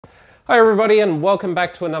Hi everybody and welcome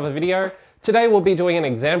back to another video. Today we'll be doing an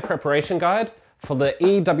exam preparation guide for the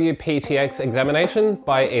eWPTX examination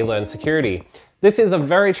by eLearnSecurity. This is a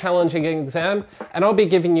very challenging exam and I'll be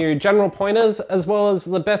giving you general pointers as well as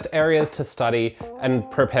the best areas to study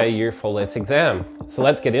and prepare you for this exam. So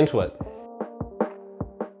let's get into it.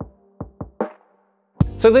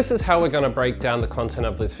 So this is how we're going to break down the content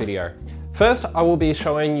of this video. First, I will be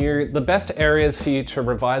showing you the best areas for you to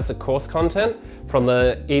revise the course content from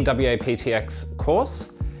the eWPTX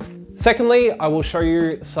course. Secondly, I will show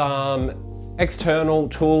you some external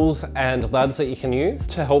tools and labs that you can use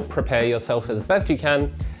to help prepare yourself as best you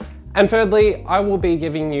can. And thirdly, I will be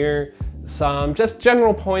giving you some just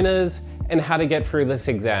general pointers in how to get through this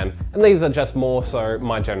exam. And these are just more so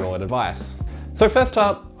my general advice. So first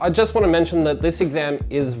up, I just want to mention that this exam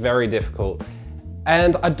is very difficult.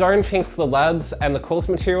 And I don't think the labs and the course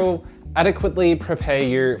material adequately prepare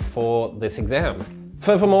you for this exam.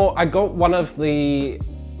 Furthermore, I got one of the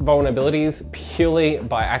vulnerabilities purely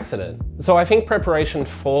by accident. So I think preparation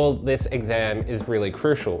for this exam is really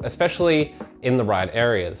crucial, especially in the right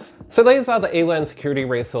areas. So these are the eLearnSecurity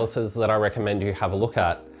resources that I recommend you have a look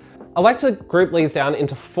at. I like to group these down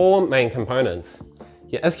into four main components: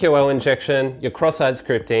 your SQL injection, your cross-site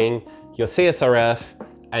scripting, your CSRF,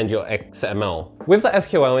 and your XML. With the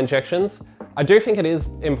SQL injections, I do think it is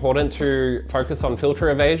important to focus on filter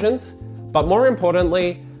evasions, but more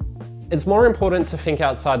importantly, it's more important to think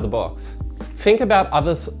outside the box. Think about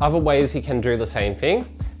other ways you can do the same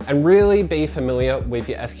thing and really be familiar with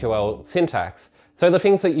your SQL syntax. So the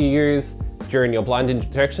things that you use during your blind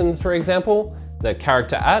injections, for example, the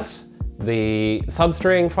character at, the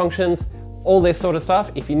substring functions, all this sort of stuff,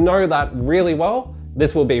 if you know that really well,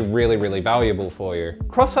 this will be really valuable for you.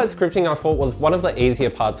 Cross-site scripting I thought was one of the easier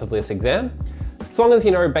parts of this exam. As long as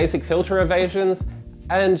you know basic filter evasions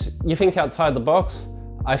and you think outside the box,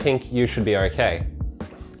 I think you should be okay.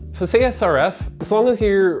 For CSRF, as long as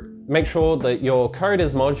you make sure that your code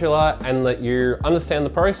is modular and that you understand the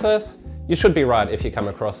process, you should be right if you come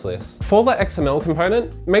across this. For the XML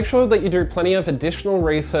component, make sure that you do plenty of additional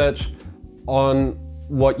research on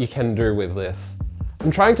what you can do with this. I'm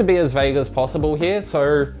trying to be as vague as possible here,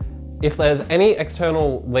 so if there's any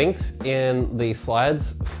external links in the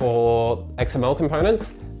slides for XML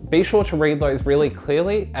components, be sure to read those really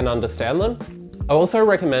clearly and understand them. I also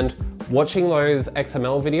recommend watching those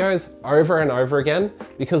XML videos over and over again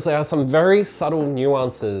because there are some very subtle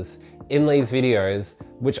nuances in these videos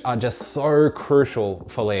which are just so crucial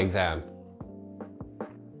for the exam.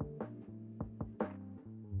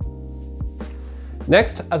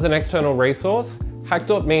 Next, as an external resource,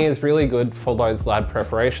 Hack.me is really good for those lab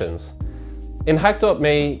preparations. In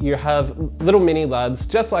Hack.me, you have little mini labs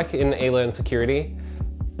just like in eLearnSecurity,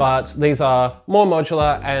 but these are more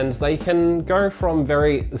modular and they can go from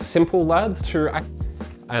very simple labs to,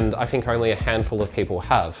 and I think only a handful of people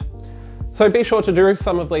have. So be sure to do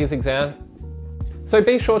some of these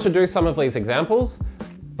examples,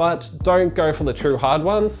 but don't go for the true hard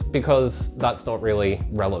ones because that's not really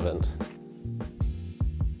relevant.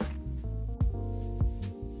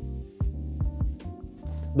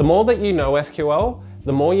 The more that you know SQL,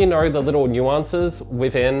 the more you know the little nuances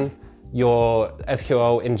within your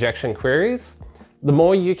SQL injection queries, the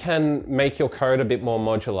more you can make your code a bit more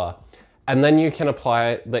modular, and then you can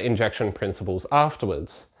apply the injection principles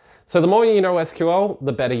afterwards. So the more you know SQL,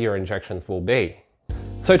 the better your injections will be.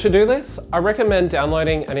 So to do this, I recommend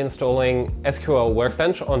downloading and installing SQL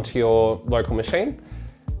Workbench onto your local machine.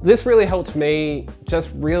 This really helped me just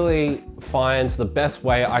really find the best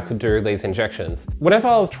way I could do these injections. Whenever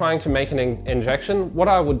I was trying to make an injection, what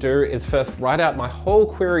I would do is first write out my whole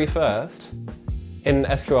query first in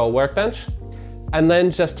SQL Workbench, and then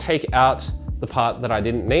just take out the part that I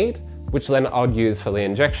didn't need, which then I would use for the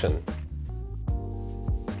injection.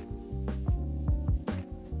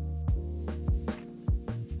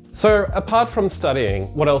 So apart from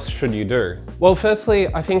studying, what else should you do? Well,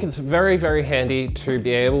 firstly, I think it's very handy to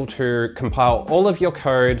be able to compile all of your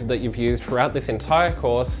code that you've used throughout this entire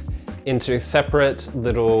course into separate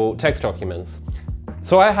little text documents.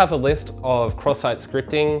 So I have a list of cross-site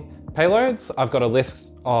scripting payloads. I've got a list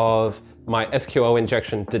of my SQL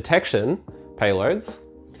injection detection payloads.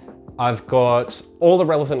 I've got all the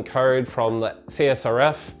relevant code from the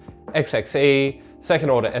CSRF, XXE,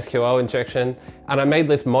 second order SQL injection, and I made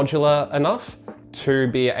this modular enough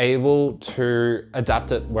to be able to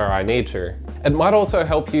adapt it where I need to. It might also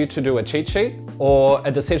help you to do a cheat sheet or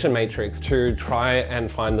a decision matrix to try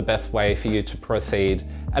and find the best way for you to proceed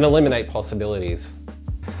and eliminate possibilities.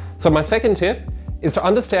 So my second tip is to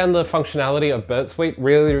understand the functionality of Burp Suite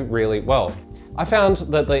really well. I found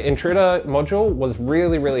that the intruder module was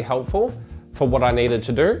really helpful for what I needed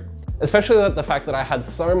to do, especially the fact that I had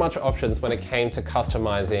so much options when it came to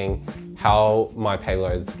customizing how my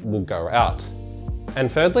payloads will go out. And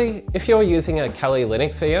thirdly, if you're using a Kali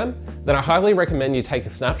Linux VM, then I highly recommend you take a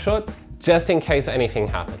snapshot just in case anything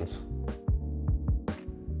happens.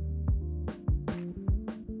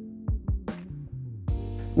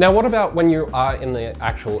 Now, what about when you are in the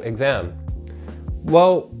actual exam?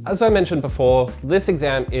 Well, as I mentioned before, this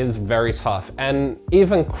exam is very tough and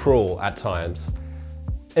even cruel at times.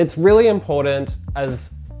 It's really important,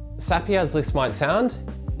 as sappy as this might sound,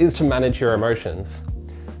 is to manage your emotions.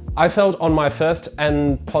 I felt on my first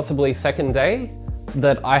and possibly second day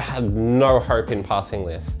that I had no hope in passing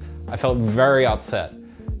this. I felt very upset.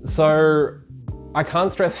 So I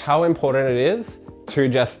can't stress how important it is to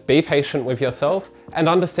just be patient with yourself and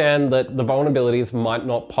understand that the vulnerabilities might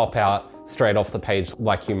not pop out straight off the page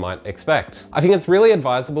like you might expect. I think it's really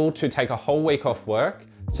advisable to take a whole week off work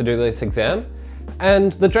to do this exam.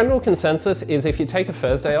 And the general consensus is if you take a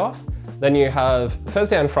Thursday off, then you have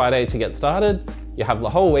Thursday and Friday to get started, you have the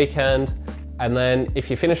whole weekend, and then if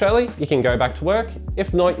you finish early, you can go back to work.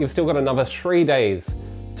 If not, you've still got another 3 days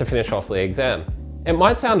to finish off the exam. It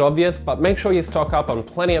might sound obvious, but make sure you stock up on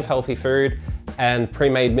plenty of healthy food and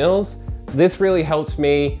pre-made meals. This really helped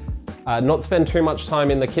me not spend too much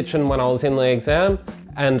time in the kitchen when I was in the exam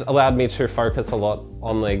and allowed me to focus a lot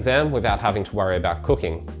on the exam without having to worry about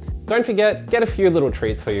cooking. Don't forget, get a few little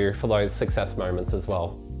treats for you for those success moments as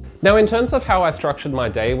well. Now, in terms of how I structured my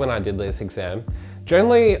day when I did this exam,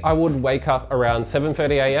 generally I would wake up around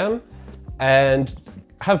 7:30 a.m. and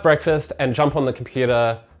have breakfast and jump on the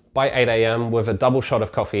computer by 8 a.m. with a double shot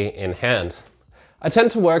of coffee in hand. I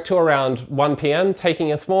tend to work till around 1 p.m,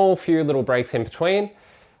 taking a small few little breaks in between.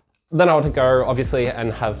 Then I would go, obviously,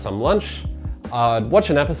 and have some lunch. I'd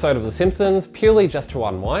watch an episode of The Simpsons, purely just to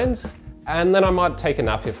unwind, and then I might take a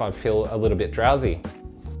nap if I feel a little bit drowsy.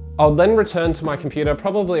 I'll then return to my computer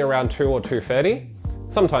probably around 2 or 2:30,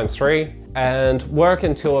 sometimes 3, and work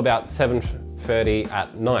until about 7:30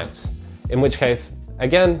 at night. In which case,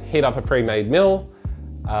 again, heat up a pre-made meal,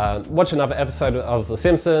 watch another episode of The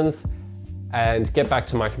Simpsons, and get back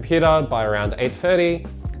to my computer by around 8:30,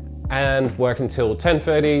 and work until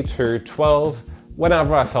 10:30 to 12,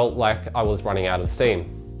 whenever I felt like I was running out of steam.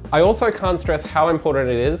 I also can't stress how important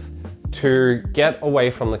it is to get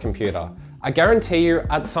away from the computer. I guarantee you,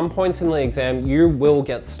 at some points in the exam, you will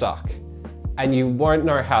get stuck and you won't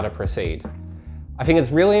know how to proceed. I think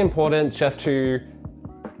it's really important just to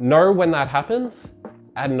know when that happens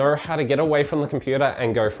and know how to get away from the computer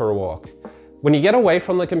and go for a walk. When you get away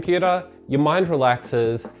from the computer, your mind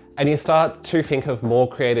relaxes and you start to think of more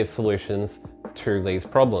creative solutions to these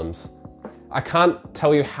problems. I can't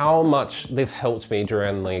tell you how much this helped me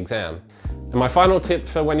during the exam. And my final tip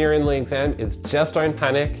for when you're in the exam is just don't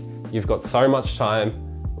panic. You've got so much time,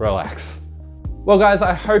 relax. Well guys,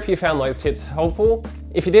 I hope you found those tips helpful.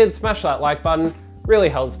 If you did, smash that like button, really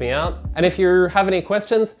helps me out. And if you have any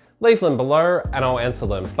questions, leave them below and I'll answer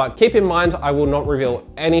them. But keep in mind, I will not reveal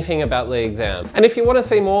anything about the exam. And if you want to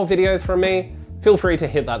see more videos from me, feel free to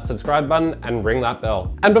hit that subscribe button and ring that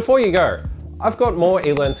bell. And before you go, I've got more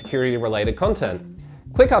eLearnSecurity related content.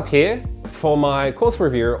 Click up here for my course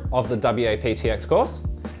review of the WAPTX course,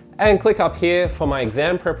 and click up here for my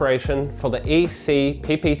exam preparation for the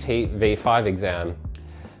eCPPT V5 exam.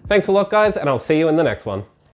 Thanks a lot guys, and I'll see you in the next one.